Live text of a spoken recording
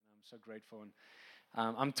so grateful.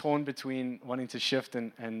 And I'm torn between wanting to shift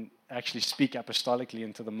and actually speak apostolically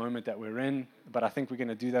into the moment that we're in, but I think we're going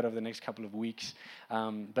to do that over the next couple of weeks.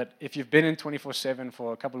 But if you've been in 24/7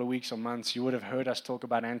 for a couple of weeks or months, you would have heard us talk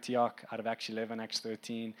about Antioch out of Acts 11, Acts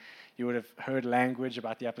 13. You would have heard language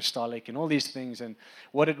about the apostolic and all these things. And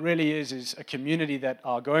what it really is a community that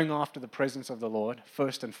are going after the presence of the Lord,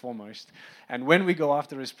 first and foremost. And when we go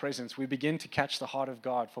after His presence, we begin to catch the heart of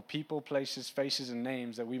God for people, places, faces, and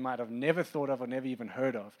names that we might have never thought of or never even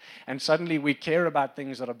heard of. And suddenly we care about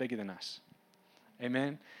things that are bigger than us.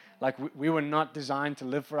 Amen? Like we were not designed to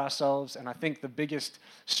live for ourselves. And I think the biggest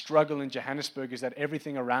struggle in Johannesburg is that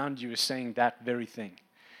everything around you is saying that very thing.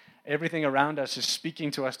 Everything around us is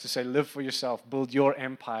speaking to us to say, live for yourself, build your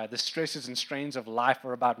empire. The stresses and strains of life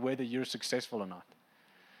are about whether you're successful or not.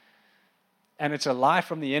 And it's a lie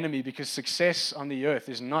from the enemy, because success on the earth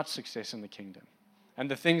is not success in the kingdom.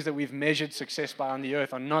 And the things that we've measured success by on the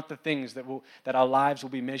earth are not the things that our lives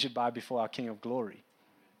will be measured by before our King of Glory.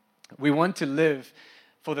 We want to live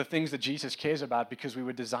for the things that Jesus cares about because we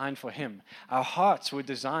were designed for Him. Our hearts were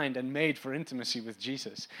designed and made for intimacy with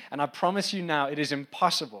Jesus. And I promise you now, it is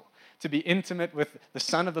impossible to be intimate with the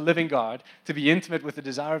Son of the living God, to be intimate with the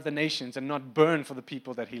desire of the nations and not burn for the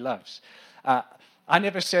people that He loves. I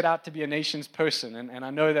never set out to be a nations person, and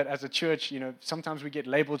I know that as a church, sometimes we get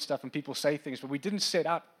labeled stuff and people say things, but we didn't set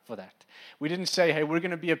out for that. We didn't say, hey, we're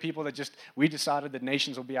going to be a people that we decided that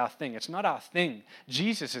nations will be our thing. It's not our thing.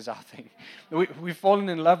 Jesus is our thing. We've fallen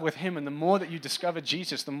in love with Him, and the more that you discover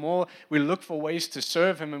Jesus, the more we look for ways to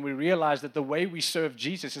serve Him, and we realize that the way we serve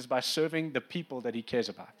Jesus is by serving the people that He cares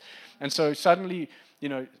about. And so suddenly,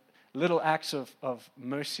 little acts of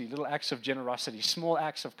mercy, little acts of generosity, small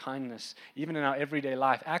acts of kindness, even in our everyday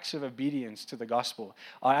life, acts of obedience to the gospel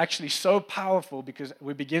are actually so powerful because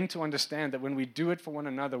we begin to understand that when we do it for one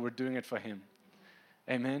another, we're doing it for Him.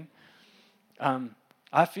 Amen?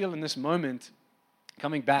 I feel in this moment,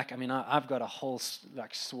 coming back, I've got a whole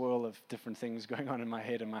swirl of different things going on in my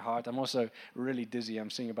head and my heart. I'm also really dizzy. I'm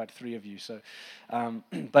seeing about 3 of you. So,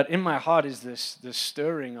 but in my heart is this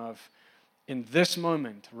stirring of, in this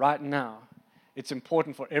moment, right now, it's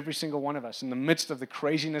important for every single one of us, in the midst of the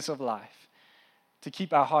craziness of life, to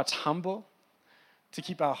keep our hearts humble, to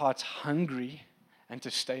keep our hearts hungry, and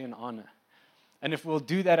to stay in honor. And if we'll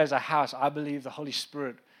do that as a house, I believe the Holy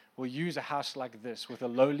Spirit will use a house like this with a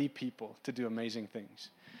lowly people to do amazing things.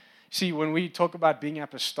 See, when we talk about being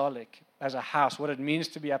apostolic as a house, what it means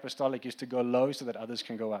to be apostolic is to go low so that others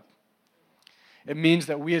can go up. It means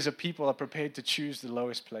that we as a people are prepared to choose the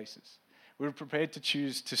lowest places. We're prepared to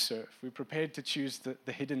choose to serve. We're prepared to choose the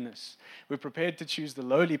hiddenness. We're prepared to choose the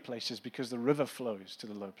lowly places because the river flows to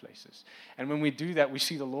the low places. And when we do that, we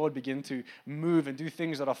see the Lord begin to move and do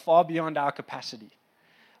things that are far beyond our capacity.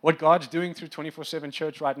 What God's doing through 24/7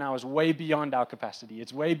 Church right now is way beyond our capacity.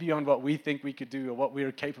 It's way beyond what we think we could do or what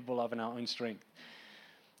we're capable of in our own strength.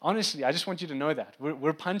 Honestly, I just want you to know that.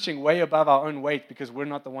 We're punching way above our own weight because we're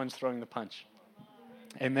not the ones throwing the punch.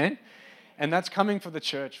 Amen? And that's coming for the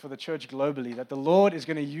church globally, that the Lord is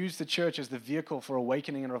going to use the church as the vehicle for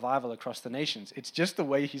awakening and revival across the nations. It's just the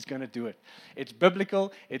way He's going to do it. It's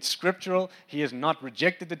biblical, it's scriptural. He has not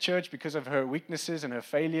rejected the church because of her weaknesses and her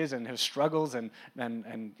failures and her struggles and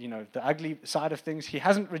the ugly side of things. He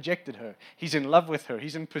hasn't rejected her. He's in love with her.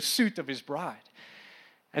 He's in pursuit of His bride.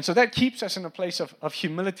 And so that keeps us in a place of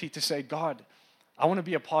humility to say, God, I want to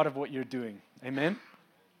be a part of what you're doing. Amen?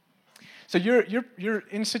 So you're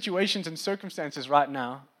in situations and circumstances right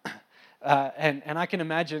now, and I can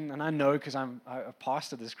imagine, and I know because I'm a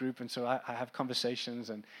pastor of this group, and so I have conversations,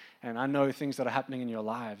 and I know things that are happening in your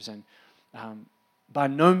lives, and by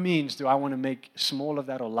no means do I want to make small of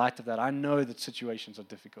that or light of that. I know that situations are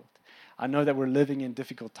difficult. I know that we're living in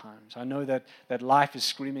difficult times. I know that life is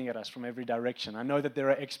screaming at us from every direction. I know that there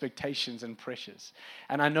are expectations and pressures,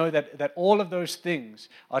 and I know that all of those things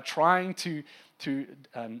are trying to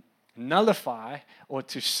nullify or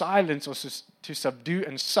to silence or to subdue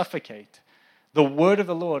and suffocate the word of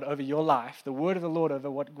the Lord over your life, the word of the Lord over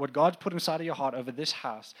what God's put inside of your heart over this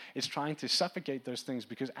house is trying to suffocate those things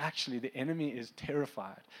because actually the enemy is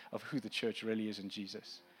terrified of who the church really is in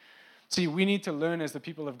Jesus. See, we need to learn as the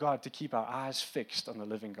people of God to keep our eyes fixed on the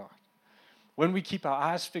living God. When we keep our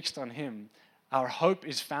eyes fixed on Him, our hope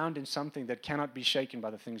is found in something that cannot be shaken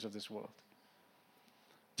by the things of this world.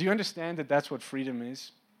 Do you understand that that's what freedom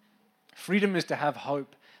is? Freedom is to have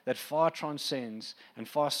hope that far transcends and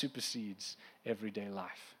far supersedes everyday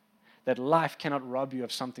life. That life cannot rob you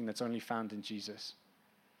of something that's only found in Jesus.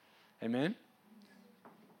 Amen?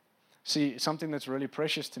 See, something that's really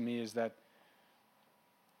precious to me is that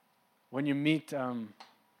when you meet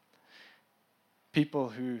people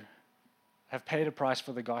who have paid a price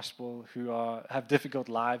for the gospel, who have difficult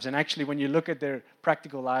lives. And actually, when you look at their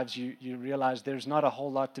practical lives, you realize there's not a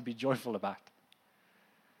whole lot to be joyful about.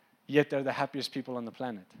 Yet they're the happiest people on the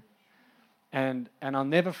planet. And I'll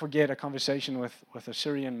never forget a conversation with a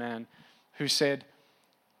Syrian man who said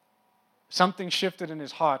something shifted in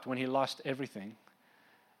his heart when he lost everything.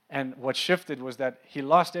 And what shifted was that he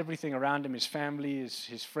lost everything around him, his family,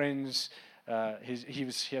 his friends.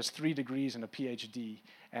 He has 3 degrees and a PhD,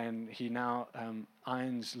 and he now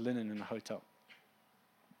irons linen in a hotel.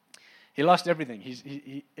 He lost everything.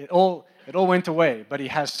 It all went away, but he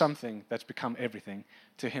has something that's become everything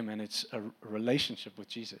to him, and it's a relationship with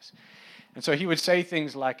Jesus. And so he would say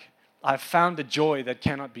things like, "I've found a joy that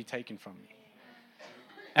cannot be taken from me."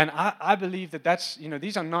 And I believe that's,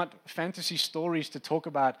 these are not fantasy stories to talk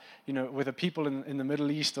about, with a people in the Middle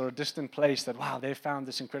East or a distant place that, wow, they found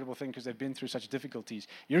this incredible thing because they've been through such difficulties.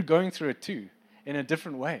 You're going through it too, in a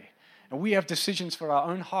different way. And we have decisions for our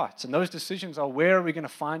own hearts. And those decisions are, where are we going to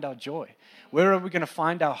find our joy? Where are we going to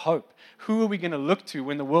find our hope? Who are we going to look to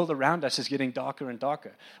when the world around us is getting darker and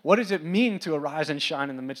darker? What does it mean to arise and shine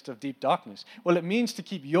in the midst of deep darkness? Well, it means to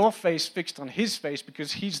keep your face fixed on His face,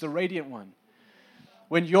 because He's the radiant one.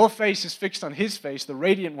 When your face is fixed on His face, the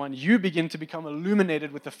radiant one, you begin to become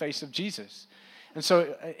illuminated with the face of Jesus. And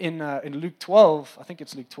so in Luke 12, I think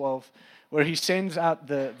it's Luke 12, where He sends out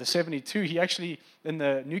the 72, He actually, in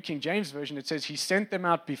the New King James Version, it says He sent them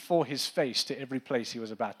out before His face to every place He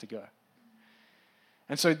was about to go.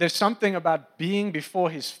 And so there's something about being before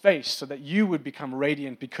His face so that you would become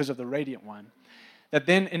radiant because of the radiant one, that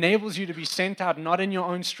then enables you to be sent out not in your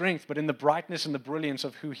own strength, but in the brightness and the brilliance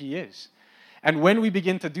of who He is. And when we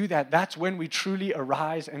begin to do that, that's when we truly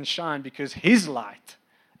arise and shine, because His light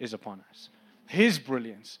is upon us. His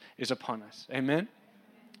brilliance is upon us. Amen?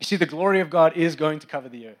 You see, the glory of God is going to cover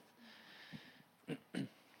the earth.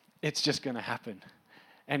 It's just going to happen.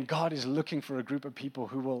 And God is looking for a group of people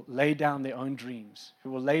who will lay down their own dreams,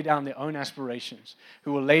 who will lay down their own aspirations,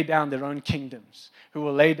 who will lay down their own kingdoms, who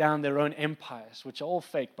will lay down their own empires, which are all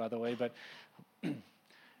fake, by the way, but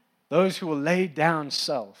those who will lay down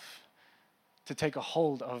self to take a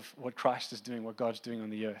hold of what Christ is doing, what God's doing on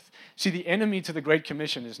the earth. See, the enemy to the Great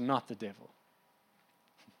Commission is not the devil.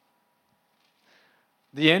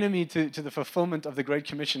 The enemy to the fulfillment of the Great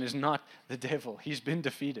Commission is not the devil. He's been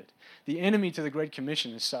defeated. The enemy to the Great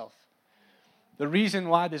Commission is self. The reason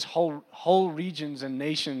why there's whole regions and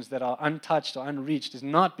nations that are untouched or unreached is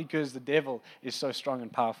not because the devil is so strong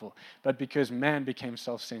and powerful, but because man became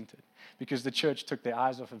self-centered. Because the church took their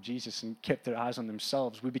eyes off of Jesus and kept their eyes on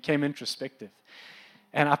themselves. We became introspective.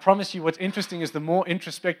 And I promise you, what's interesting is the more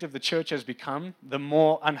introspective the church has become, the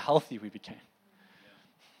more unhealthy we became.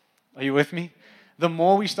 Are you with me? The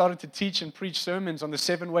more we started to teach and preach sermons on the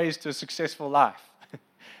 7 ways to a successful life,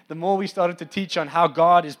 the more we started to teach on how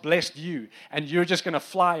God has blessed you, and you're just going to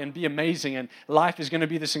fly and be amazing, and life is going to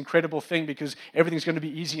be this incredible thing because everything's going to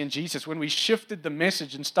be easy in Jesus. When we shifted the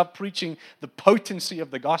message and stopped preaching the potency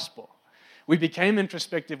of the gospel, we became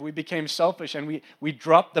introspective, we became selfish, and we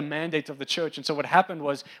dropped the mandate of the church. And so what happened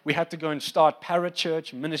was we had to go and start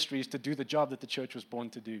parachurch ministries to do the job that the church was born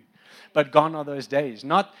to do. But gone are those days.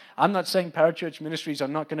 I'm not saying parachurch ministries are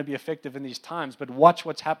not going to be effective in these times, but watch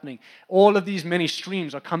what's happening. All of these many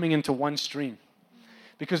streams are coming into one stream.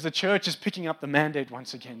 Because the church is picking up the mandate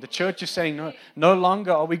once again. The church is saying, no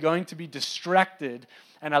longer are we going to be distracted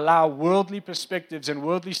and allow worldly perspectives and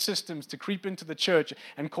worldly systems to creep into the church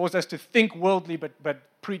and cause us to think worldly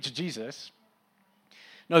but preach Jesus.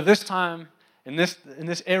 No, this time, in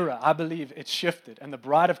this era, I believe it's shifted, and the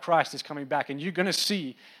bride of Christ is coming back. And you're going to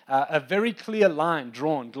see a very clear line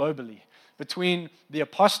drawn globally between the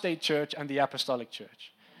apostate church and the apostolic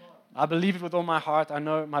church. I believe it with all my heart. I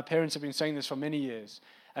know my parents have been saying this for many years.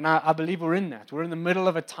 And I believe we're in that. We're in the middle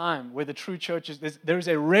of a time where the true church there is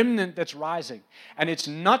a remnant that's rising. And it's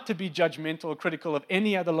not to be judgmental or critical of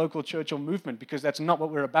any other local church or movement, because that's not what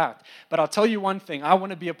we're about. But I'll tell you one thing. I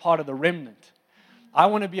want to be a part of the remnant. I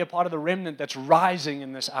want to be a part of the remnant that's rising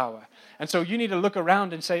in this hour. And so you need to look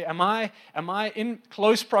around and say, am I in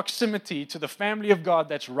close proximity to the family of God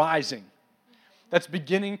that's rising, that's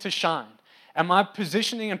beginning to shine? Am I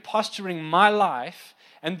positioning and posturing my life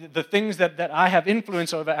and the things that I have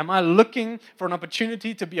influence over? Am I looking for an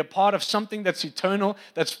opportunity to be a part of something that's eternal,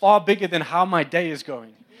 that's far bigger than how my day is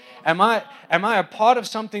going? Am I a part of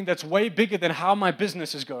something that's way bigger than how my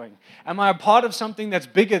business is going? Am I a part of something that's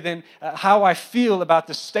bigger than how I feel about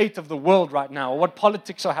the state of the world right now, or what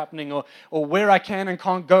politics are happening, or where I can and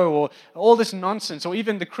can't go, or all this nonsense, or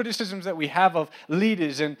even the criticisms that we have of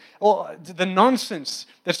leaders, or the nonsense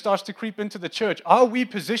that starts to creep into the church? Are we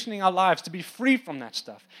positioning our lives to be free from that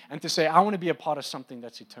stuff and to say, I want to be a part of something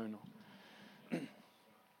that's eternal?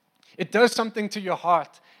 It does something to your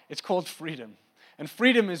heart. It's called freedom. And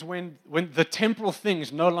freedom is when the temporal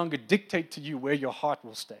things no longer dictate to you where your heart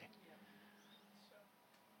will stay.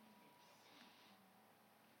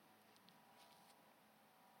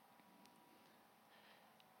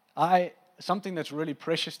 Something that's really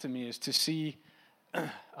precious to me is to see,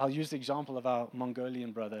 I'll use the example of our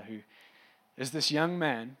Mongolian brother, who is this young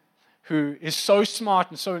man who is so smart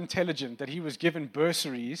and so intelligent that he was given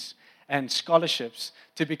bursaries and scholarships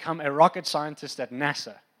to become a rocket scientist at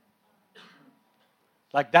NASA.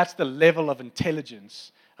 Like, that's the level of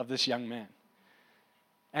intelligence of this young man.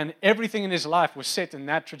 And everything in his life was set in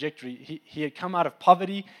that trajectory. He had come out of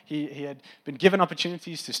poverty. He had been given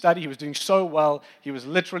opportunities to study. He was doing so well. He was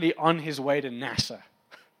literally on his way to NASA.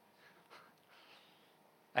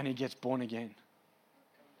 And he gets born again.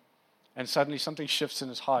 And suddenly something shifts in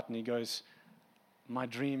his heart, and he goes, my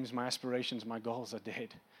dreams, my aspirations, my goals are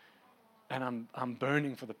dead. And I'm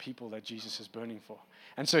burning for the people that Jesus is burning for.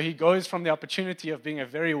 And so he goes from the opportunity of being a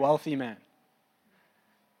very wealthy man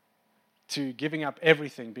to giving up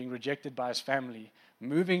everything, being rejected by his family,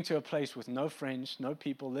 moving to a place with no friends, no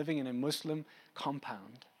people, living in a Muslim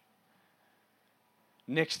compound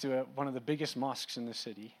next to one of the biggest mosques in the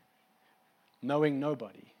city, knowing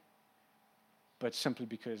nobody, but simply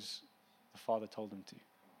because the Father told him to.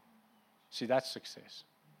 See, that's success.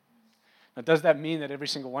 Now, does that mean that every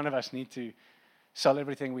single one of us need to sell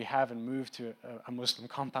everything we have and move to a Muslim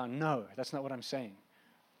compound? No, that's not what I'm saying.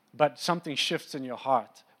 But something shifts in your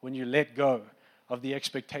heart when you let go of the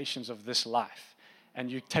expectations of this life and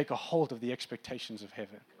you take a hold of the expectations of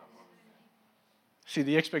heaven. See,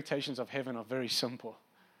 the expectations of heaven are very simple.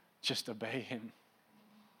 Just obey Him.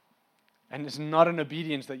 And it's not an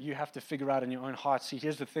obedience that you have to figure out in your own heart. See,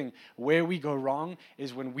 here's the thing. Where we go wrong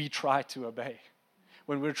is when we try to obey.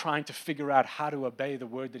 When we're trying to figure out how to obey the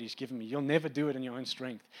word that He's given me. You'll never do it in your own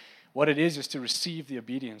strength. What it is to receive the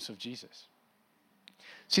obedience of Jesus.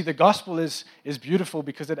 See, the gospel is beautiful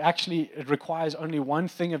because it requires only one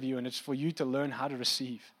thing of you, and it's for you to learn how to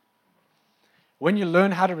receive. When you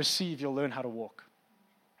learn how to receive, you'll learn how to walk.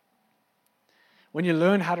 When you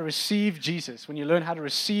learn how to receive Jesus, when you learn how to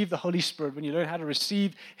receive the Holy Spirit, when you learn how to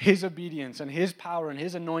receive His obedience and His power and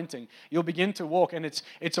His anointing, you'll begin to walk. And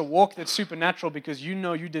it's a walk that's supernatural because you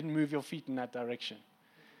know you didn't move your feet in that direction.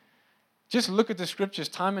 Just look at the scriptures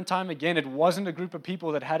time and time again. It wasn't a group of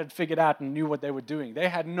people that had it figured out and knew what they were doing. They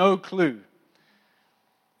had no clue.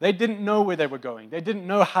 They didn't know where they were going. They didn't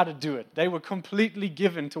know how to do it. They were completely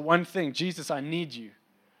given to one thing. Jesus, I need you.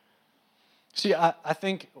 See, I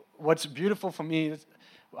think what's beautiful for me is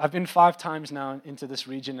I've been 5 times now into this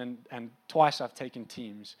region, and twice I've taken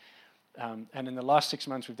teams. And in the last 6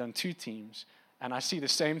 months, we've done 2 teams. And I see the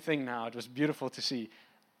same thing now. It was beautiful to see.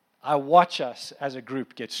 I watch us as a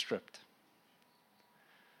group get stripped.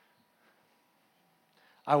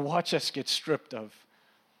 I watch us get stripped of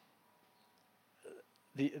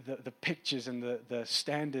the pictures and the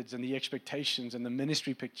standards and the expectations and the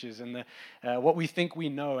ministry pictures and what we think we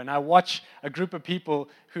know. And I watch a group of people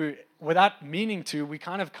who, without meaning to, we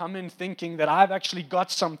kind of come in thinking that I've actually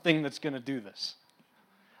got something that's going to do this.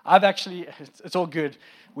 It's all good.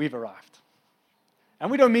 We've arrived.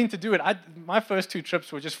 And we don't mean to do it. My first 2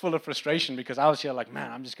 trips were just full of frustration because I was here like,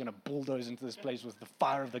 man, I'm just going to bulldoze into this place with the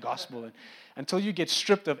fire of the gospel. And until you get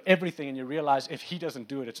stripped of everything and you realize if He doesn't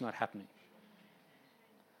do it, it's not happening.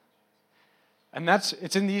 And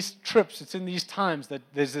it's in these trips, it's in these times that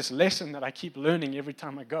there's this lesson that I keep learning every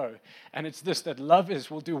time I go. And it's this, that lovers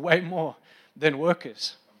will do way more than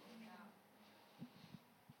workers.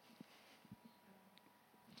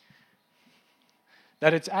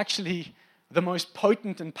 That it's actually the most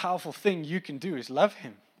potent and powerful thing you can do is love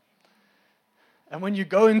Him. And when you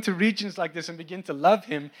go into regions like this and begin to love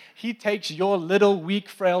Him, He takes your little, weak,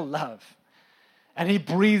 frail love and He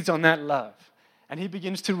breathes on that love. And He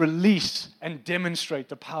begins to release and demonstrate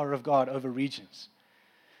the power of God over regions.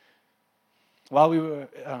 While we were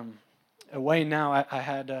away now, I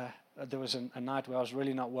had there was a night where I was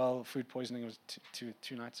really not well. Food poisoning. It was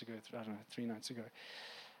two nights ago. I don't know, 3 nights ago.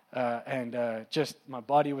 And just my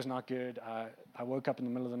body was not good. I woke up in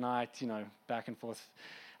the middle of the night, back and forth.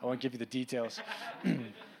 I won't give you the details.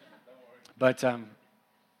 But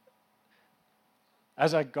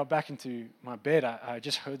as I got back into my bed, I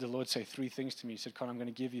just heard the Lord say 3 things to me. He said, Con, I'm going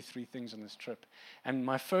to give you 3 things on this trip. And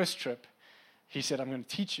my first trip, he said, I'm going to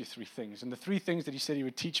teach you 3 things. And the 3 things that he said he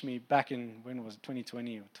would teach me back in, when was it,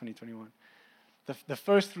 2020 or 2021? The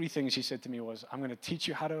first 3 things he said to me was, I'm going to teach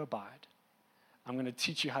you how to abide. I'm going to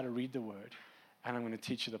teach you how to read the word. And I'm going to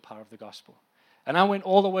teach you the power of the gospel. And I went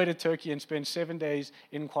all the way to Turkey and spent 7 days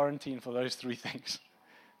in quarantine for those 3 things.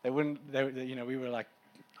 We were like,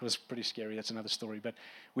 it was pretty scary. That's another story. But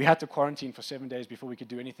we had to quarantine for 7 days before we could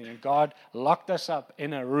do anything. And God locked us up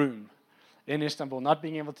in a room in Istanbul, not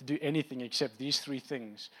being able to do anything except these 3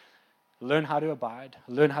 things. Learn how to abide,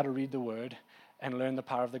 learn how to read the word, and learn the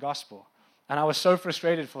power of the gospel. And I was so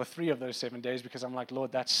frustrated for 3 of those 7 days because I'm like,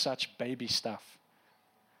 Lord, that's such baby stuff.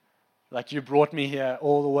 Like, you brought me here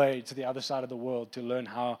all the way to the other side of the world to learn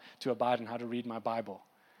how to abide and how to read my Bible.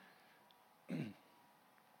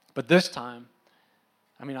 But this time,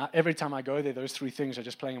 every time I go there, those 3 things are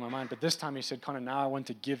just playing in my mind. But this time he said, Connor, now I want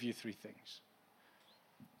to give you 3 things.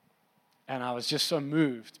 And I was just so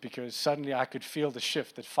moved because suddenly I could feel the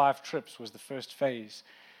shift that 5 trips was the first phase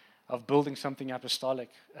of building something apostolic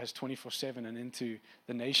as 24/7 and into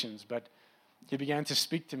the nations. But he began to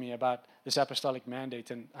speak to me about this apostolic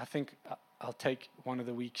mandate, and I think I'll take one of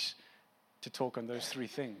the weeks to talk on those 3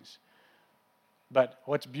 things. But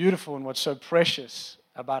what's beautiful and what's so precious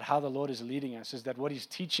about how the Lord is leading us is that what he's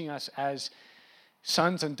teaching us as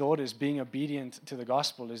sons and daughters being obedient to the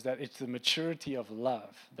gospel is that it's the maturity of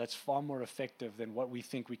love that's far more effective than what we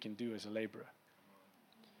think we can do as a laborer.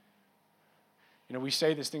 We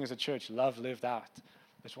say this thing as a church, love lived out.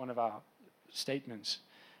 That's one of our statements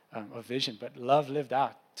of vision, but love lived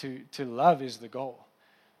out. To love is the goal.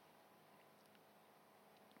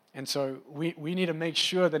 And so we need to make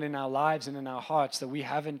sure that in our lives and in our hearts that we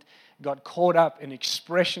haven't got caught up in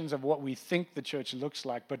expressions of what we think the church looks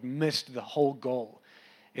like, but missed the whole goal.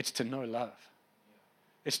 It's to know love.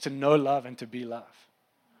 It's to know love and to be love.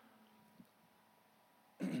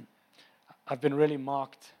 I've been really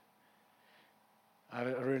marked. I have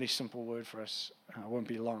a really simple word for us. It won't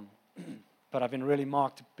be long. But I've been really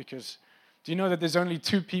marked because do you know that there's only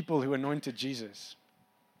 2 people who anointed Jesus?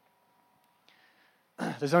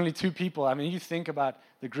 There's only 2 people. You think about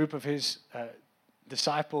the group of his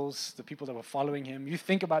disciples, the people that were following him. You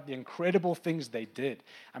think about the incredible things they did.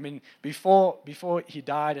 Before he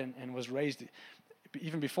died and was raised,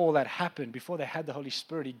 even before that happened, before they had the Holy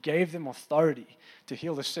Spirit, he gave them authority to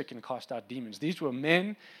heal the sick and cast out demons. These were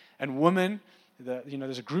men and women.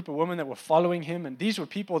 There's a group of women that were following him, and these were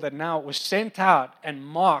people that now were sent out and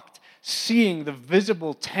marked, seeing the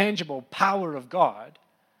visible, tangible power of God.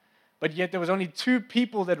 But yet there was only 2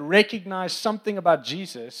 people that recognized something about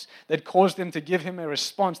Jesus that caused them to give him a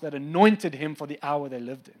response that anointed him for the hour they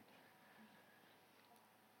lived in.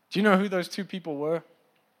 Do you know who those 2 people were?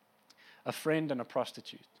 A friend and a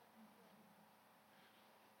prostitute.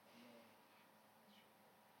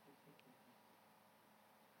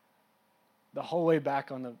 The whole way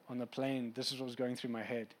back on the plane, this is what was going through my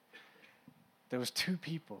head. There was 2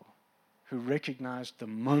 people who recognized the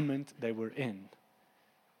moment they were in.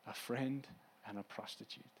 A friend and a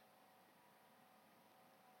prostitute.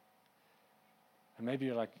 And maybe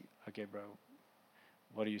you're like, okay, bro,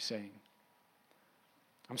 what are you saying?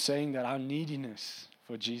 I'm saying that our neediness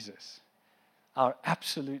for Jesus, our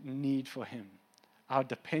absolute need for him, our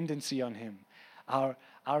dependency on him,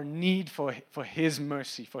 our need for his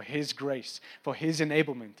mercy, for his grace, for his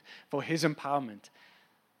enablement, for his empowerment,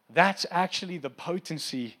 that's actually the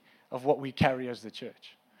potency of what we carry as the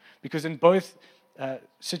church. Because in both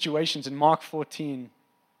situations, in Mark 14,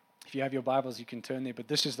 if you have your Bibles, you can turn there, but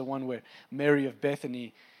this is the one where Mary of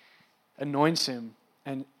Bethany anoints him,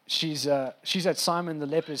 and she's at Simon the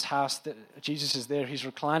leper's house. Jesus is there. He's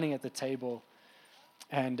reclining at the table,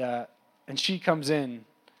 and she comes in.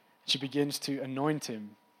 She begins to anoint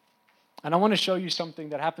him. And I want to show you something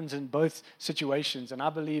that happens in both situations, and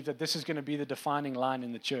I believe that this is going to be the defining line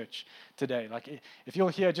in the church today. Like, if you'll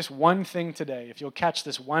hear just one thing today, if you'll catch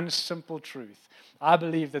this one simple truth, I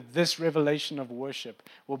believe that this revelation of worship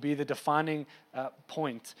will be the defining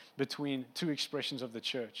point between 2 expressions of the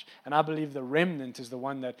church. And I believe the remnant is the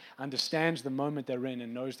one that understands the moment they're in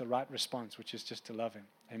and knows the right response, which is just to love him.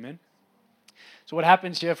 Amen? So what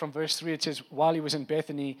happens here from verse 3, it says, while he was in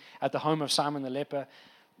Bethany at the home of Simon the leper,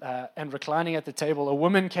 and reclining at the table, a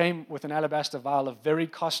woman came with an alabaster vial of very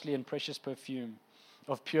costly and precious perfume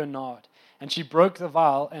of pure nard. And she broke the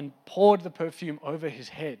vial and poured the perfume over his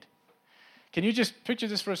head. Can you just picture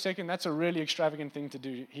this for a second? That's a really extravagant thing to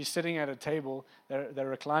do. He's sitting at a table. They're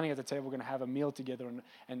reclining at the table, going to have a meal together.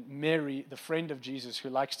 And Mary, the friend of Jesus, who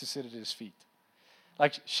likes to sit at his feet.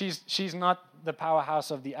 Like, she's not the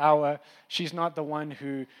powerhouse of the hour. She's not the one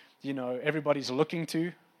who, everybody's looking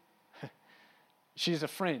to. She's a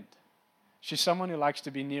friend. She's someone who likes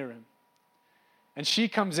to be near him. And she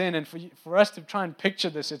comes in, and for us to try and picture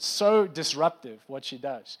this, it's so disruptive what she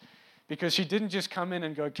does. Because she didn't just come in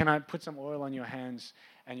and go, can I put some oil on your hands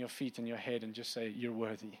and your feet and your head and just say, you're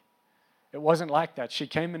worthy. It wasn't like that. She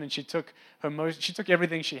came in and she took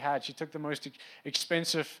everything she had. She took the most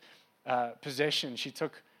expensive possession. She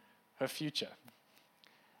took her future.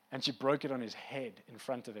 And she broke it on his head in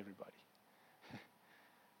front of everybody.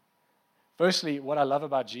 Firstly, what I love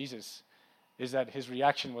about Jesus is that his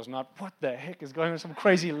reaction was not, what the heck is going on? Some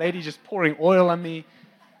crazy lady just pouring oil on me,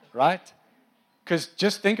 right? Because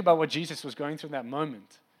just think about what Jesus was going through in that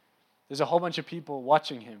moment. There's a whole bunch of people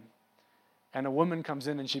watching him. And a woman comes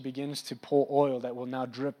in and she begins to pour oil that will now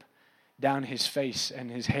drip down his face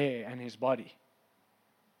and his hair and his body.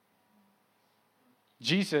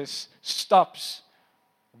 Jesus stops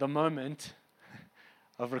the moment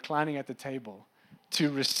of reclining at the table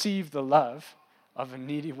to receive the love of a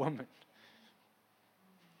needy woman.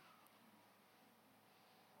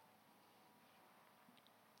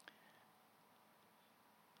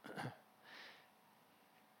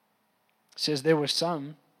 It says there were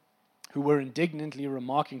some who were indignantly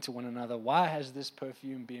remarking to one another, why has this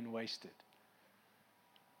perfume been wasted?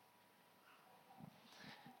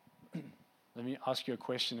 Let me ask you a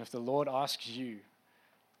question. If the Lord asks you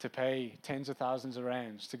to pay tens of thousands of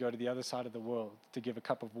rands to go to the other side of the world to give a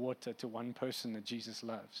cup of water to one person that Jesus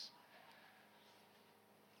loves,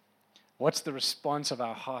 what's the response of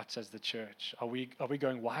our hearts as the church? Are we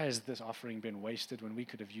going, why has this offering been wasted when we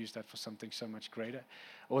could have used that for something so much greater?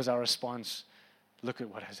 Or is our response, look at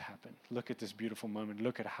what has happened. Look at this beautiful moment.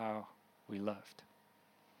 Look at how we loved.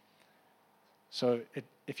 So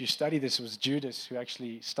if you study this, it was Judas who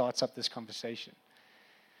actually starts up this conversation.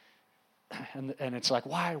 And it's like,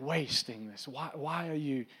 why wasting this? Why are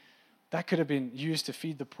you, that could have been used to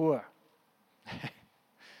feed the poor.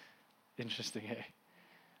 Interesting, eh?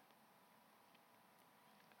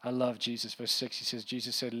 I love Jesus. Verse 6, he says,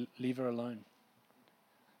 Jesus said, leave her alone.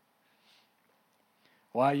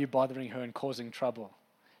 Why are you bothering her and causing trouble?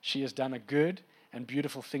 She has done a good and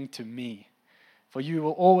beautiful thing to me. For you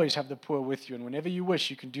will always have the poor with you, and whenever you wish,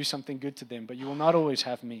 you can do something good to them, but you will not always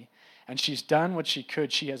have me. And she's done what she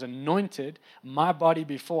could. She has anointed my body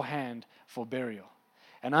beforehand for burial.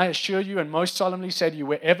 And I assure you, and most solemnly say to you,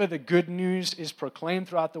 wherever the good news is proclaimed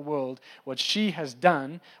throughout the world, what she has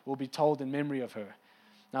done will be told in memory of her.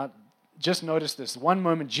 Now, just notice this. One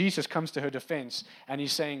moment, Jesus comes to her defense, and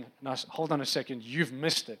he's saying, now, hold on a second, you've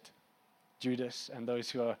missed it, Judas, and those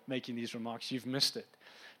who are making these remarks, you've missed it.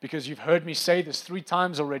 Because you've heard me say this 3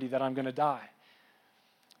 times already, that I'm going to die,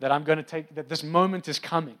 that this moment is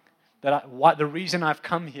coming, the reason I've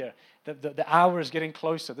come here, that the hour is getting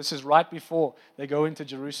closer. This is right before they go into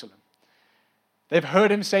Jerusalem. They've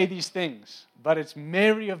heard him say these things, but it's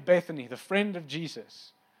Mary of Bethany, the friend of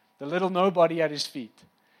Jesus, the little nobody at his feet,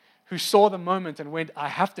 who saw the moment and went, I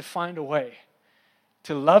have to find a way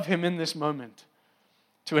to love him in this moment,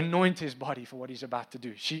 to anoint his body for what he's about to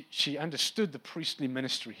do. She understood the priestly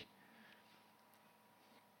ministry.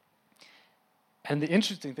 And the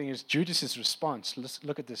interesting thing is Judas' response. Let's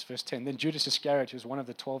look at this, verse 10. Then Judas Iscariot, who was one of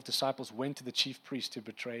the 12 disciples, went to the chief priest to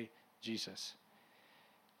betray Jesus.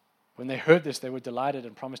 When they heard this, they were delighted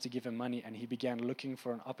and promised to give him money, and he began looking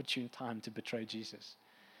for an opportune time to betray Jesus.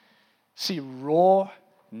 See, raw,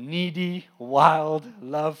 needy, wild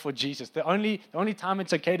love for Jesus. The only time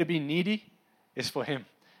it's okay to be needy is for him,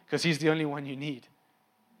 because he's the only one you need.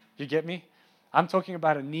 You get me? I'm talking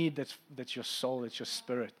about a need that's your soul, it's your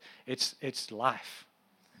spirit, it's life.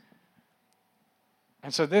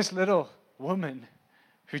 And so this little woman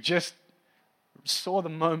who just saw the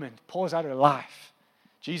moment, pours out her life.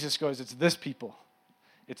 Jesus goes, it's this people,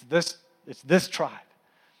 it's this tribe.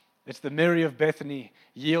 It's the Mary of Bethany,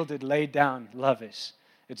 yielded, laid down lovers.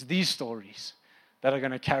 It's these stories that are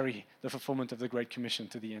going to carry the fulfillment of the Great Commission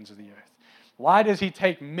to the ends of the earth. Why does he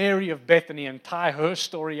take Mary of Bethany and tie her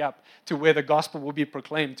story up to where the gospel will be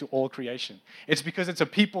proclaimed to all creation? It's because it's a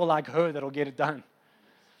people like her that will get it done.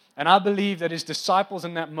 And I believe that his disciples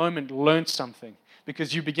in that moment learned something,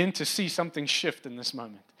 because you begin to see something shift in this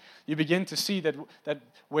moment. You begin to see that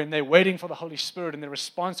when they're waiting for the Holy Spirit and their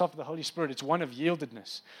response after the Holy Spirit, it's one of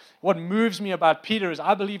yieldedness. What moves me about Peter is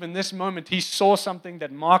I believe in this moment he saw something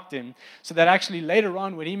that marked him, so that actually later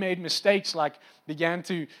on when he made mistakes, like began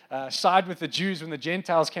to side with the Jews when the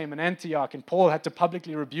Gentiles came in Antioch and Paul had to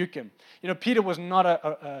publicly rebuke him. You know, Peter was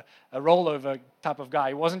not a rollover type of guy.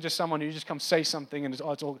 He wasn't just someone who just come say something and it's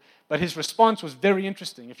all. But his response was very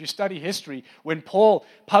interesting. If you study history, when Paul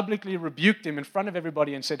publicly rebuked him in front of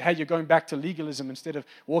everybody and said, hey, you're going back to legalism instead of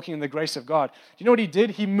walking in the grace of God. Do you know what he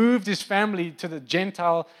did? He moved his family to the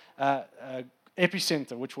Gentile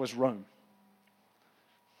epicenter, which was Rome.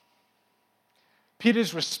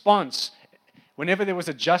 Peter's response, whenever there was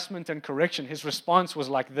adjustment and correction, his response was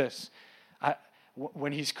like this.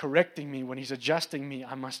 When he's correcting me, when he's adjusting me,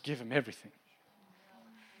 I must give him everything.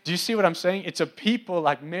 Do you see what I'm saying? It's a people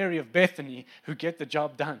like Mary of Bethany who get the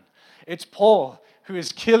job done. It's Paul who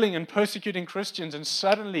is killing and persecuting Christians, and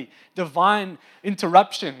suddenly, divine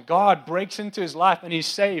interruption, God breaks into his life and he's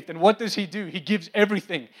saved. And what does he do? He gives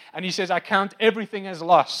everything. And he says, I count everything as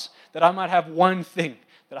loss, that I might have one thing,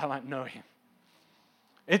 that I might know him.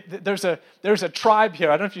 There's a tribe here.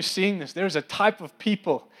 I don't know if you're seeing this. There's a type of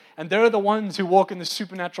people. And they're the ones who walk in the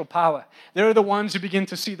supernatural power. They're the ones who begin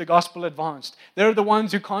to see the gospel advanced. They're the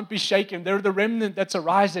ones who can't be shaken. They're the remnant that's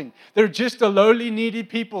arising. They're just a lowly, needy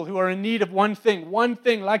people who are in need of one thing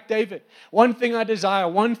like David. One thing I desire,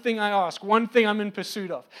 one thing I ask, one thing I'm in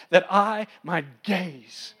pursuit of, that I might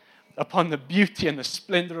gaze upon the beauty and the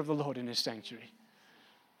splendor of the Lord in his sanctuary.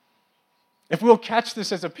 If we'll catch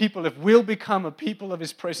this as a people, if we'll become a people of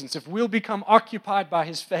his presence, if we'll become occupied by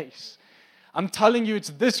his face, I'm telling you, it's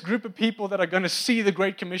this group of people that are going to see the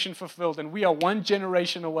Great Commission fulfilled, and we are one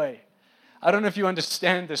generation away. I don't know if you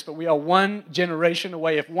understand this, but we are one generation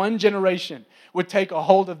away. If one generation would take a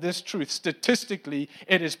hold of this truth, statistically,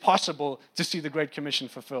 it is possible to see the Great Commission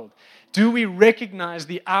fulfilled. Do we recognize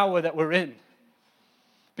the hour that we're in?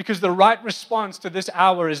 Because the right response to this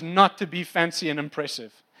hour is not to be fancy and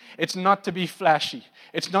impressive. It's not to be flashy.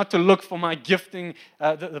 It's not to look for my gifting,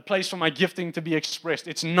 the place for my gifting to be expressed.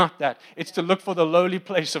 It's not that. It's to look for the lowly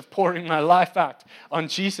place of pouring my life out on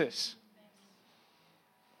Jesus.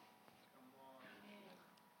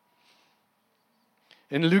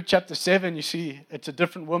 In Luke chapter 7, you see it's a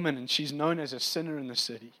different woman, and she's known as a sinner in the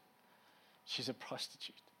city. She's a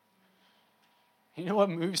prostitute. You know what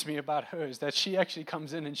moves me about her is that she actually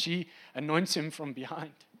comes in and she anoints him from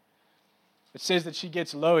behind. It says that she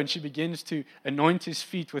gets low and she begins to anoint his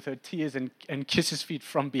feet with her tears and kiss his feet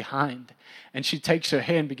from behind. And she takes her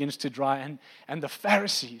hair and begins to dry. And the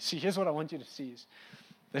Pharisees, see, here's what I want you to see is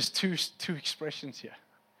there's two expressions here.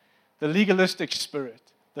 The legalistic spirit,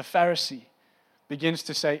 the Pharisee, begins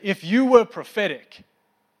to say, if you were prophetic,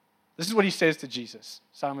 this is what he says to Jesus,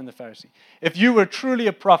 Simon the Pharisee. If you were truly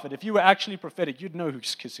a prophet, if you were actually prophetic, you'd know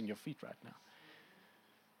who's kissing your feet right now.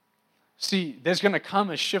 See, there's going to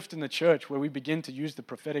come a shift in the church where we begin to use the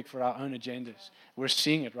prophetic for our own agendas. We're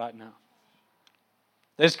seeing it right now.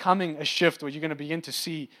 There's coming a shift where you're going to begin to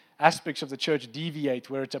see aspects of the church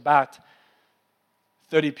deviate where it's about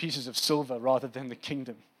 30 pieces of silver rather than the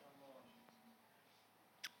kingdom.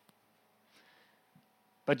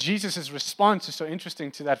 But Jesus' response is so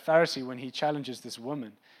interesting to that Pharisee when he challenges this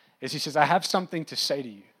woman, is he says, I have something to say to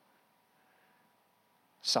you,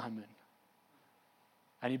 Simon.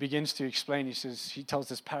 And he begins to explain, he tells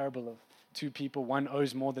this parable of two people, one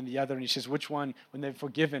owes more than the other, and he says, which one, when they've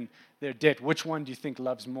forgiven their debt, which one do you think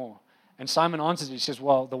loves more? And Simon answers, he says,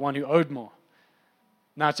 well, the one who owed more.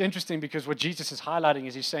 Now it's interesting because what Jesus is highlighting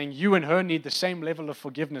is he's saying, you and her need the same level of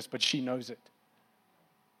forgiveness, but she knows it.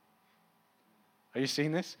 Are you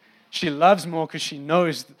seeing this? She loves more because she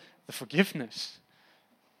knows the forgiveness.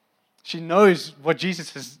 She knows what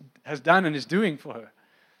Jesus has done and is doing for her.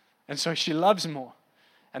 And so she loves more.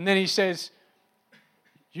 And then he says,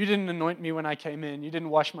 you didn't anoint me when I came in. You didn't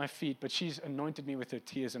wash my feet, but she's anointed me with her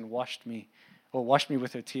tears and washed me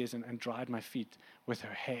with her tears and dried my feet with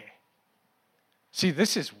her hair. See,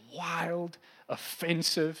 this is wild,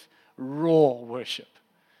 offensive, raw worship.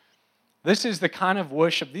 This is the kind of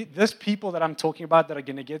worship, this people that I'm talking about that are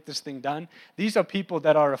going to get this thing done, these are people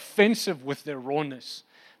that are offensive with their rawness.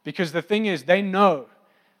 Because the thing is, they know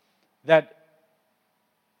that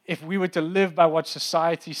if we were to live by what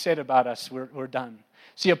society said about us, we're done.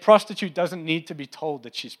 See, a prostitute doesn't need to be told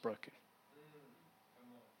that she's broken.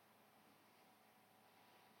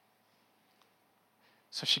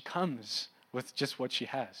 So she comes with just what she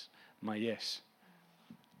has, my yes.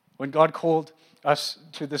 When God called us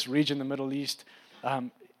to this region, the Middle East,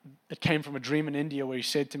 it came from a dream in India where he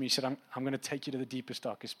said to me, he said, I'm going to take you to the deepest,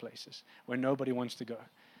 darkest places where nobody wants to go.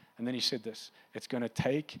 And then he said this, it's going to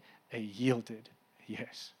take a yielded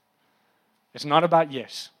yes. It's not about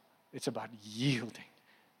yes. It's about yielding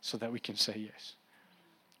so that we can say yes.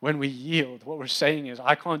 When we yield, what we're saying is,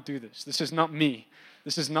 I can't do this. This is not me.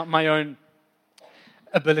 This is not my own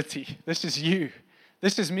ability. This is you.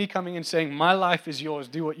 This is me coming and saying, my life is yours.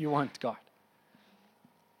 Do what you want, God.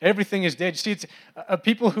 Everything is dead. See,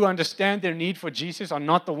 people who understand their need for Jesus are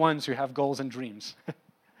not the ones who have goals and dreams.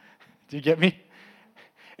 Do you get me?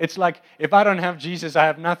 It's like, if I don't have Jesus, I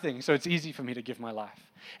have nothing, so it's easy for me to give my life.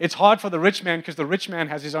 It's hard for the rich man because the rich man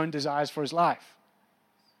has his own desires for his life.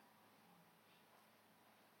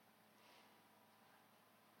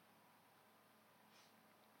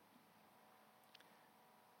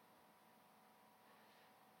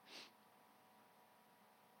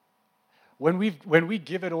 When we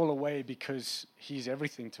give it all away because He's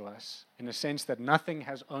everything to us, in the sense that nothing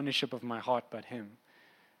has ownership of my heart but Him.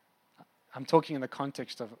 I'm talking in the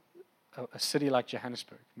context of a city like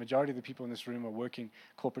Johannesburg. Majority of the people in this room are working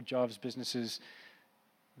corporate jobs, businesses.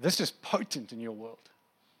 This is potent in your world.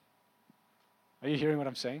 Are you hearing what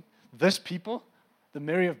I'm saying? This people, the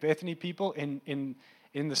Mary of Bethany people in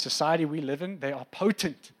the society we live in, they are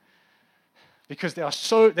potent because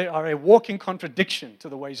they are a walking contradiction to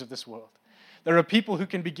the ways of this world. There are people who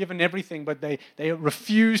can be given everything, but they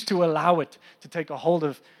refuse to allow it to take a hold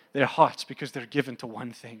of their hearts because they're given to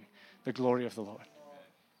one thing, the glory of the Lord.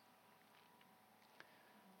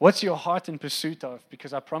 What's your heart in pursuit of?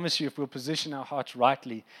 Because I promise you, if we'll position our hearts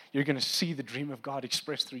rightly, you're going to see the dream of God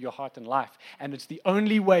expressed through your heart and life. And it's the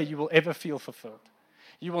only way you will ever feel fulfilled.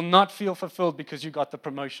 You will not feel fulfilled because you got the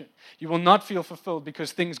promotion. You will not feel fulfilled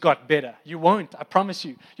because things got better. You won't, I promise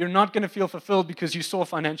you. You're not going to feel fulfilled because you saw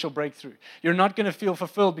financial breakthrough. You're not going to feel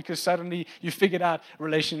fulfilled because suddenly you figured out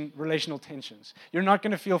relational tensions. You're not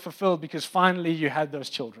going to feel fulfilled because finally you had those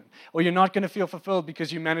children. Or you're not going to feel fulfilled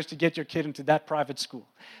because you managed to get your kid into that private school.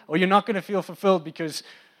 Or you're not going to feel fulfilled because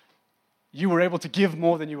you were able to give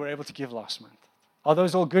more than you were able to give last month. Are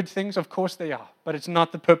those all good things? Of course they are. But it's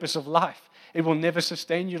not the purpose of life. It will never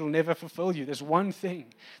sustain you. It will never fulfill you. There's one thing.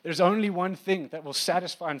 There's only one thing that will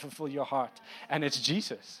satisfy and fulfill your heart. And it's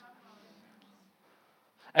Jesus.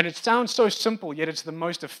 And it sounds so simple, yet it's the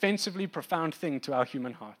most offensively profound thing to our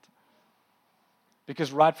human heart.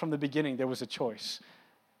 Because right from the beginning, there was a choice.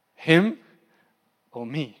 Him or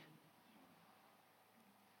me.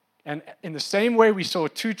 And in the same way we saw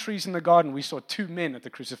 2 trees in the garden, we saw 2 men at the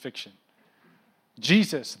crucifixion.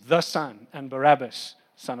 Jesus, the Son, and Barabbas,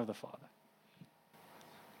 son of the Father.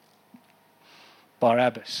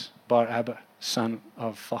 Barabbas, son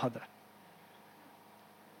of Father.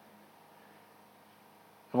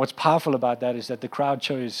 And what's powerful about that is that the crowd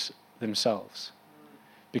chose themselves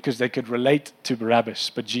because they could relate to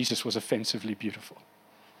Barabbas, but Jesus was offensively beautiful.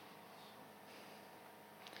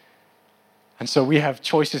 And so we have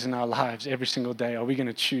choices in our lives every single day. Are we going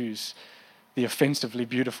to choose the offensively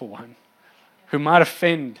beautiful one who might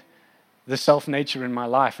offend the self-nature in my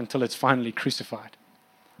life until it's finally crucified?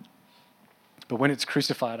 But when it's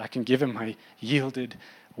crucified, I can give Him my yielded,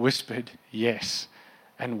 whispered yes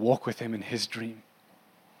and walk with Him in His dream.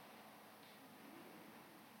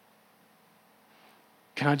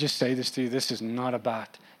 Can I just say this to you? This is not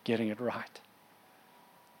about getting it right.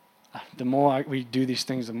 The more we do these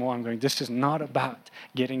things, the more I'm going, this is not about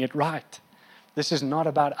getting it right. This is not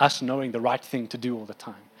about us knowing the right thing to do all the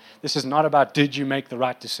time. This is not about, did you make the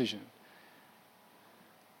right decision?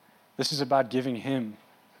 This is about giving Him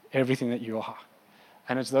everything that you are.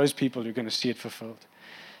 And it's those people who are going to see it fulfilled.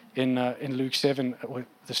 In Luke 7,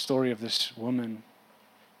 the story of this woman,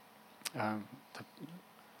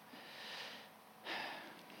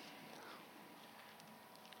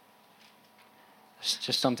 it's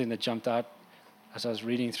just something that jumped out as I was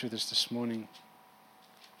reading through this morning.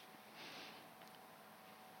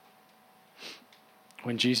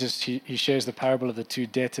 When Jesus, he shares the parable of the 2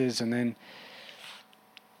 debtors, and then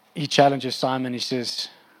he challenges Simon. He says,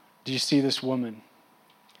 do you see this woman?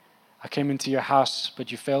 I came into your house,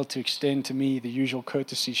 but you failed to extend to me the usual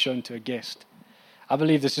courtesy shown to a guest. I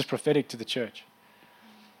believe this is prophetic to the church,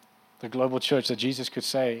 the global church, that Jesus could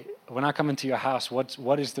say, when I come into your house,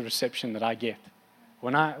 what is the reception that I get?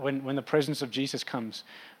 When the presence of Jesus comes,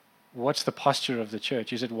 what's the posture of the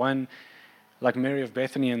church? Is it one like Mary of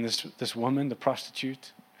Bethany and this woman, the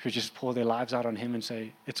prostitute, who just pour their lives out on Him and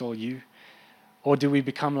say, it's all you? Or do we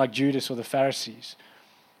become like Judas or the Pharisees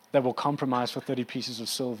that will compromise for 30 pieces of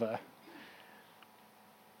silver?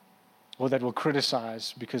 Or that will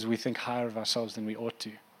criticize because we think higher of ourselves than we ought to?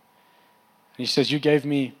 And He says, so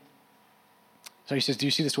He says, do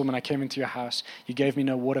you see this woman? I came into your house. You gave me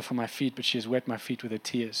no water for my feet, but she has wet my feet with her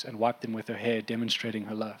tears and wiped them with her hair, demonstrating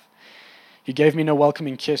her love. You gave me no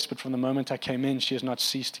welcoming kiss, but from the moment I came in, she has not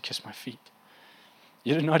ceased to kiss my feet.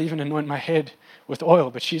 You did not even anoint my head with oil,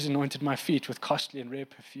 but she's anointed my feet with costly and rare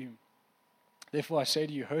perfume. Therefore I say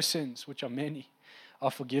to you, her sins, which are many, are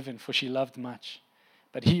forgiven, for she loved much.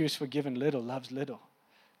 But he who is forgiven little loves little.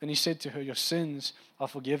 Then he said to her, "Your sins are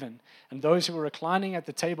forgiven." And those who were reclining at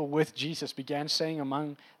the table with Jesus began saying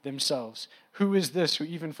among themselves, "Who is this who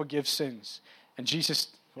even forgives sins?" And Jesus,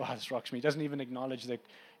 wow, this rocks me, he doesn't even acknowledge that.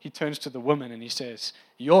 He turns to the woman and he says,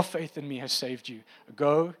 "Your faith in me has saved you.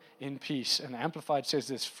 Go in peace." And the Amplified says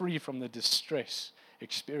this, "free from the distress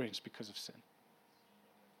experienced because of sin."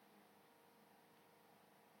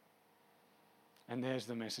 And there's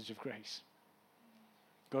the message of grace.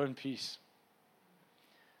 Go in peace.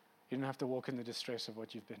 You don't have to walk in the distress of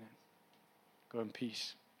what you've been in. Go in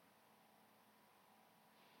peace.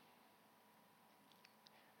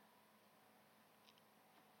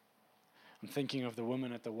 I'm thinking of the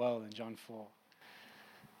woman at the well in John 4.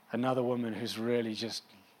 Another woman who's really just,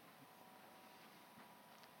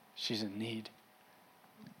 she's in need.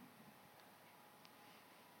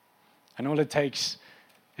 And all it takes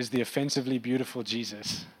is the offensively beautiful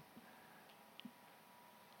Jesus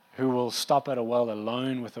who will stop at a well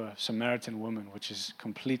alone with a Samaritan woman, which is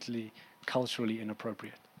completely culturally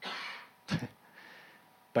inappropriate.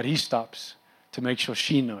 But he stops to make sure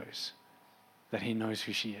she knows that he knows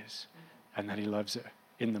who she is and that he loves her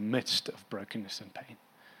in the midst of brokenness and pain.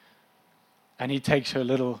 And he takes her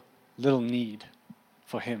little need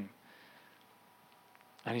for him.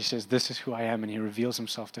 And he says, "This is who I am," and he reveals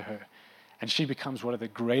himself to her. And she becomes one of the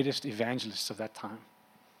greatest evangelists of that time.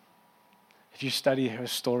 If you study her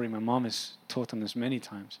story, my mom has taught on this many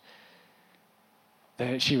times.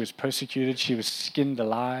 She was persecuted. She was skinned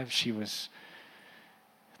alive.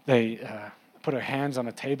 They put her hands on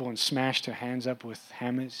a table and smashed her hands up with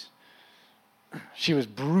hammers. She was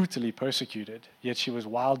brutally persecuted, yet she was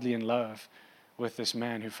wildly in love with this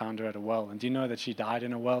man who found her at a well. And do you know that she died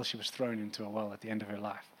in a well? She was thrown into a well at the end of her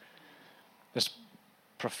life. This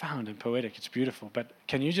profound and poetic. It's beautiful. But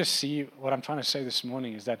can you just see what I'm trying to say this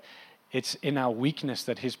morning is that it's in our weakness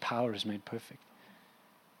that his power is made perfect.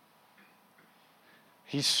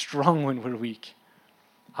 He's strong when we're weak.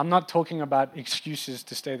 I'm not talking about excuses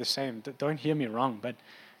to stay the same. Don't hear me wrong, but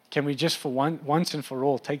can we just for once and for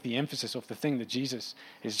all take the emphasis off the thing that Jesus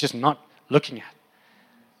is just not looking at?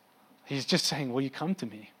 He's just saying, "Will you come to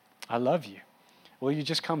me? I love you. Will you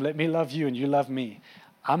just come? Let me love you and you love me.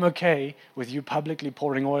 I'm okay with you publicly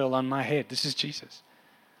pouring oil on my head." This is Jesus.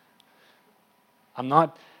 I'm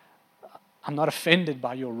not offended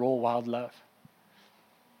by your raw, wild love.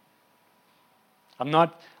 I'm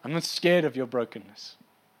not scared of your brokenness.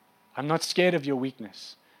 I'm not scared of your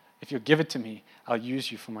weakness. If you'll give it to me, I'll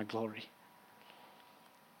use you for my glory.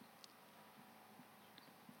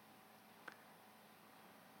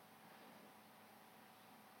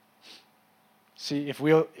 See, if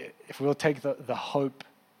we'll take the hope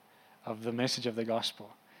of the message of the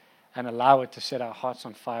gospel and allow it to set our hearts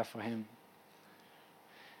on fire for him,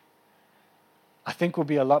 I think we'll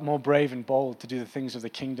be a lot more brave and bold to do the things of the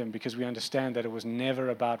kingdom because we understand that it was never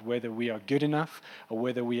about whether we are good enough or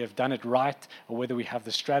whether we have done it right or whether we have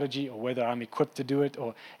the strategy or whether I'm equipped to do it,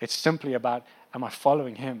 or it's simply about, am I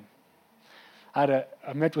following him? I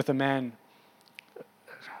met with a man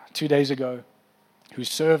 2 days ago who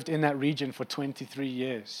served in that region for 23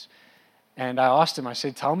 years. And I asked him, I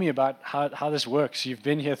said, "Tell me about how this works. You've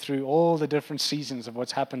been here through all the different seasons of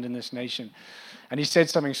what's happened in this nation." And he said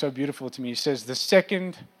something so beautiful to me. He says,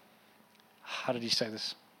 how did he say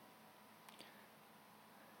this?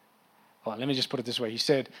 Well, let me just put it this way. He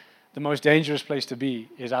said, the most dangerous place to be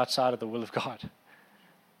is outside of the will of God.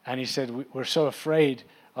 And he said, we're so afraid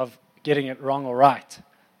of getting it wrong or right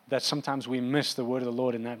that sometimes we miss the word of the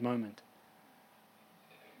Lord in that moment.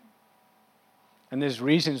 And there's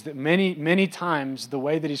reasons that many times the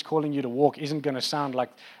way that he's calling you to walk isn't going to sound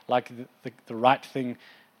like the right thing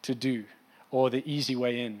to do or the easy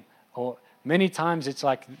way in. Or many times it's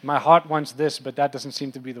like, my heart wants this, but that doesn't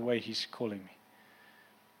seem to be the way he's calling me.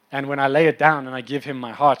 And when I lay it down and I give him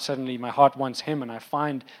my heart, suddenly my heart wants him and I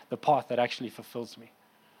find the path that actually fulfills me.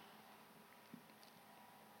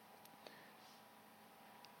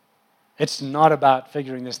 It's not about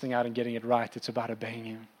figuring this thing out and getting it right. It's about obeying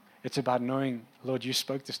him. It's about knowing, Lord, you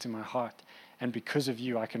spoke this to my heart, and because of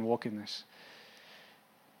you, I can walk in this.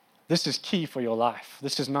 This is key for your life.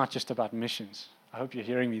 This is not just about missions. I hope you're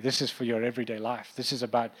hearing me. This is for your everyday life. This is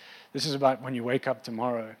about when you wake up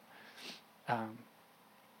tomorrow.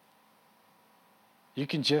 You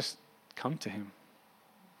can just come to him.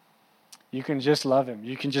 You can just love him.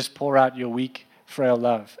 You can just pour out your weak, frail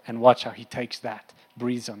love and watch how he takes that,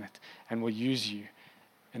 breathes on it, and will use you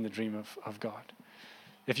in the dream of God.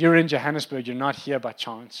 If you're in Johannesburg, you're not here by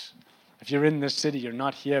chance. If you're in this city, you're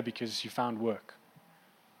not here because you found work.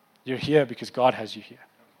 You're here because God has you here.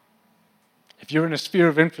 If you're in a sphere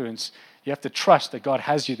of influence, You have to trust that God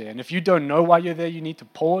has you there. And if you don't know why you're there, you need to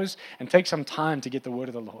pause and take some time to get the word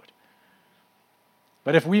of the Lord.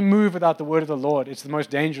 But if we move without the word of the Lord, it's the most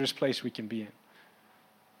dangerous place we can be in.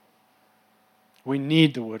 We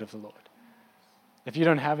need the word of the Lord. If you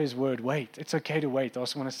don't have his word, wait. It's okay to wait. I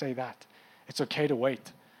also want to say that. It's okay to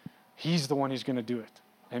wait. He's the one who's going to do it.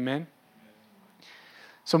 Amen?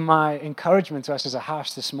 So my encouragement to us as a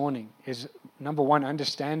house this morning is, number one,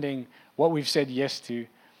 understanding what we've said yes to.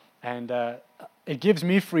 And it gives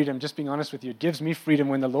me freedom, just being honest with you. It gives me freedom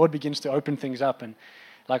when the Lord begins to open things up. And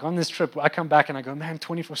like on this trip, I come back and I go, man,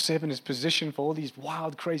 24/7 is positioned for all these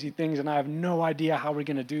wild, crazy things. And I have no idea how we're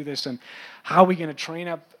going to do this and how we're going to train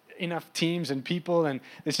up enough teams and people. And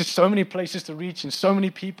there's just so many places to reach and so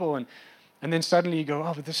many people. And then suddenly you go,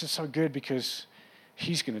 oh, but this is so good because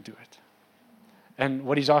he's going to do it. And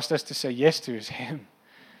what he's asked us to say yes to is him.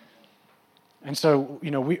 And so,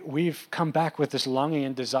 we've come back with this longing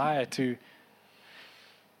and desire to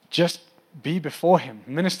just be before him,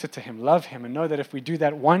 minister to him, love him, and know that if we do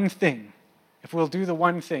that one thing, if we'll do the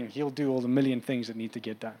one thing, he'll do all the million things that need to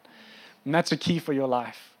get done. And that's a key for your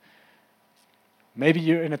life. Maybe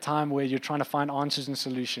you're in a time where you're trying to find answers and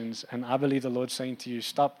solutions, and I believe the Lord's saying to you,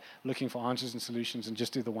 stop looking for answers and solutions and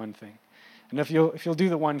just do the one thing. And if you'll do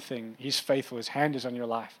the one thing, he's faithful. His hand is on your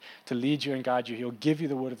life to lead you and guide you. He'll give you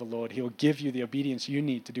the word of the Lord. He'll give you the obedience you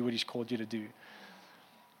need to do what he's called you to do.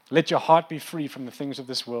 Let your heart be free from the things of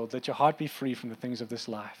this world. Let your heart be free from the things of this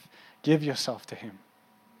life. Give yourself to him.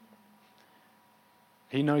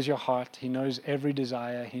 He knows your heart. He knows every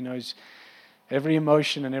desire. He knows every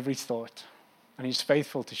emotion and every thought. And he's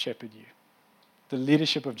faithful to shepherd you. The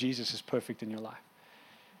leadership of Jesus is perfect in your life.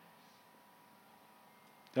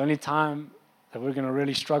 The only time that we're going to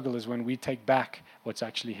really struggle is when we take back what's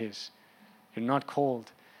actually his. You're not called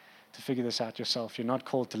to figure this out yourself. You're not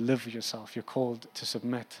called to live for yourself. You're called to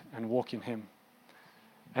submit and walk in him.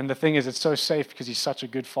 And the thing is, it's so safe because he's such a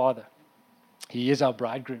good father. He is our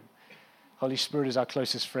bridegroom. Holy Spirit is our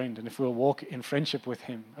closest friend. And if we'll walk in friendship with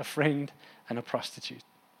him, a friend and a prostitute,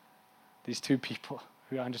 these two people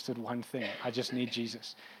who understood one thing, I just need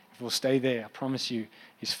Jesus. If we'll stay there, I promise you,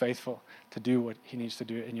 he's faithful to do what he needs to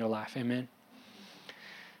do in your life. Amen.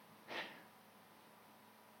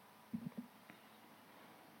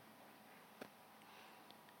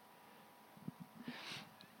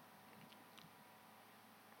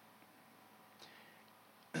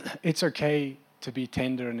 It's okay to be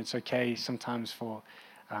tender, and it's okay sometimes for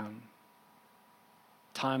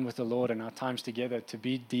time with the Lord and our times together to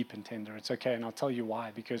be deep and tender. It's okay, and I'll tell you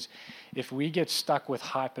why. Because if we get stuck with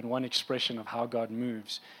hype and one expression of how God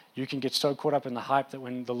moves, you can get so caught up in the hype that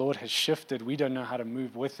when the Lord has shifted, we don't know how to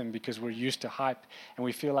move with him because we're used to hype, and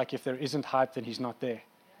we feel like if there isn't hype, then he's not there.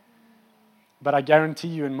 But I guarantee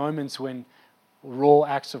you, in moments when raw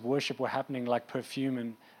acts of worship were happening, like perfume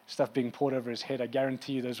and stuff being poured over his head, I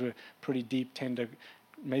guarantee you those were pretty deep, tender,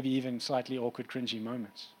 maybe even slightly awkward, cringy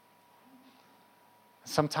moments.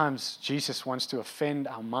 Sometimes Jesus wants to offend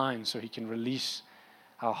our minds so he can release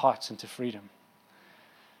our hearts into freedom.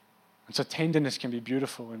 And so tenderness can be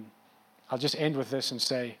beautiful. And I'll just end with this and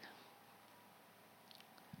say,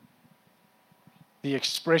 the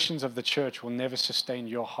expressions of the church will never sustain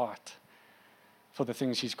your heart for the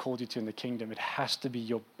things he's called you to in the kingdom. It has to be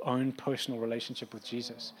your own personal relationship with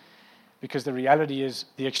Jesus. Because the reality is,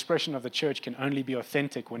 the expression of the church can only be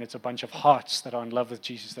authentic when it's a bunch of hearts that are in love with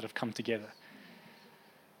Jesus that have come together.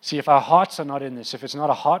 See, if our hearts are not in this, if it's not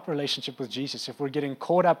a heart relationship with Jesus, if we're getting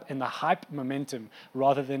caught up in the hype momentum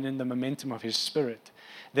rather than in the momentum of his spirit,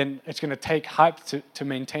 then it's going to take hype to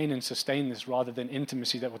maintain and sustain this rather than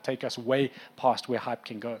intimacy that will take us way past where hype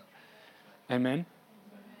can go. Amen?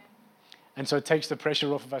 And so it takes the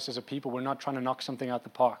pressure off of us as a people. We're not trying to knock something out the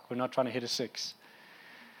park. We're not trying to hit a 6.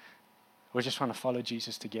 We're just trying to follow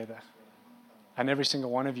Jesus together. And every single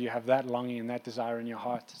one of you have that longing and that desire in your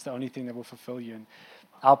heart. It's the only thing that will fulfill you. And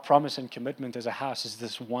our promise and commitment as a house is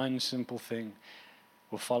this one simple thing.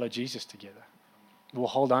 We'll follow Jesus together. We'll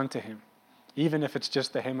hold on to him. Even if it's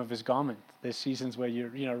just the hem of his garment. There's seasons where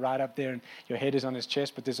you're right up there and your head is on his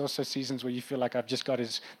chest, but there's also seasons where you feel like I've just got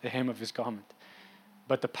the hem of his garment.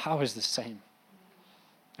 But the power is the same.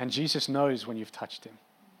 And Jesus knows when you've touched him.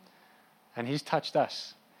 And he's touched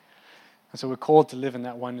us. And so we're called to live in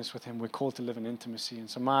that oneness with him. We're called to live in intimacy. And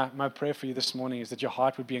so my prayer for you this morning is that your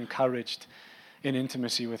heart would be encouraged in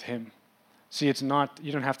intimacy with him. See, it's not,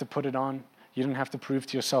 you don't have to put it on. You don't have to prove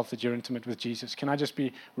to yourself that you're intimate with Jesus. Can I just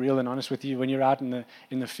be real and honest with you? When you're out in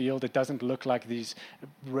the field, it doesn't look like these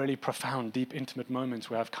really profound, deep, intimate moments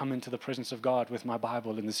where I've come into the presence of God with my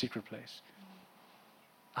Bible in the secret place.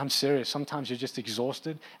 I'm serious. Sometimes you're just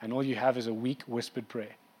exhausted and all you have is a weak, whispered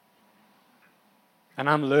prayer. and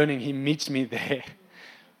I'm learning, He meets me there.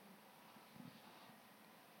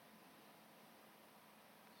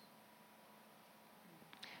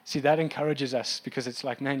 See, that encourages us because it's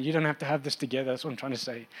like, man, you don't have to have this together. That's what I'm trying to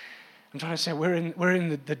say. I'm trying to say we're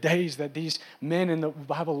in the days that these men in the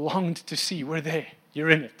Bible longed to see. We're there. You're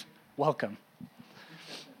in it. Welcome.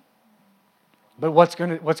 But what's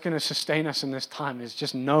going to sustain us in this time is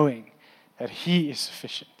just knowing that He is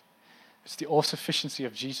sufficient. It's the all-sufficiency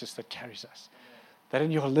of Jesus that carries us. That in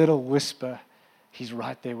your little whisper, He's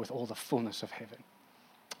right there with all the fullness of heaven.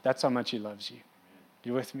 That's how much He loves you.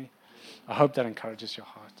 You with me? I hope that encourages your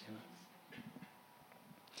heart.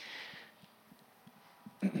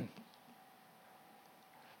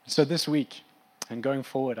 So this week and going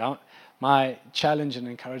forward, my challenge and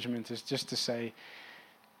encouragement is just to say,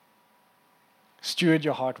 steward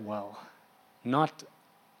your heart well, not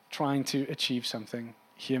trying to achieve something.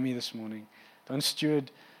 Hear me this morning. Don't steward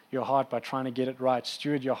your heart by trying to get it right.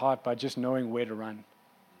 Steward your heart by just knowing where to run.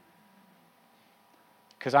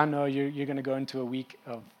 Because I know you're going to go into a week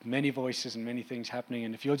of many voices and many things happening,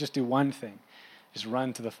 and if you'll just do one thing, just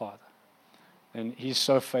run to the Father. And He's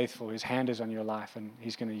so faithful. His hand is on your life, and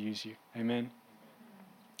He's going to use you. Amen?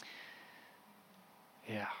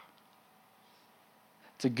 Yeah.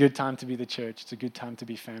 It's a good time to be the church. It's a good time to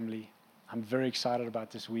be family. I'm very excited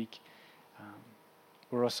about this week.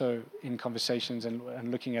 We're also in conversations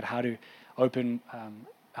and looking at how to open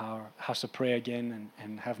our house of prayer again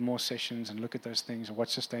and have more sessions and look at those things and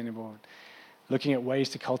what's sustainable. Looking at ways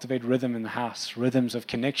to cultivate rhythm in the house, rhythms of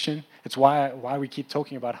connection. It's why we keep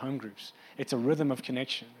talking about home groups. It's a rhythm of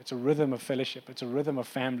connection. It's a rhythm of fellowship. It's a rhythm of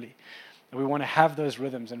family. And we want to have those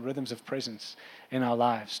rhythms and rhythms of presence in our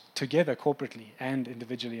lives, together corporately and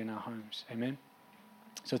individually in our homes. Amen?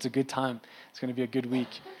 So it's a good time. It's going to be a good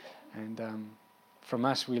week. And from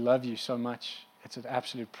us, we love you so much. It's an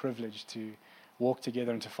absolute privilege to walk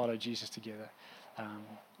together and to follow Jesus together.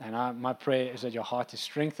 My prayer is that your heart is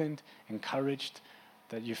strengthened, encouraged,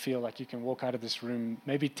 that you feel like you can walk out of this room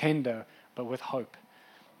maybe tender, but with hope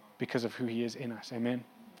because of who He is in us. Amen?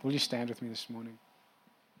 Will you stand with me this morning?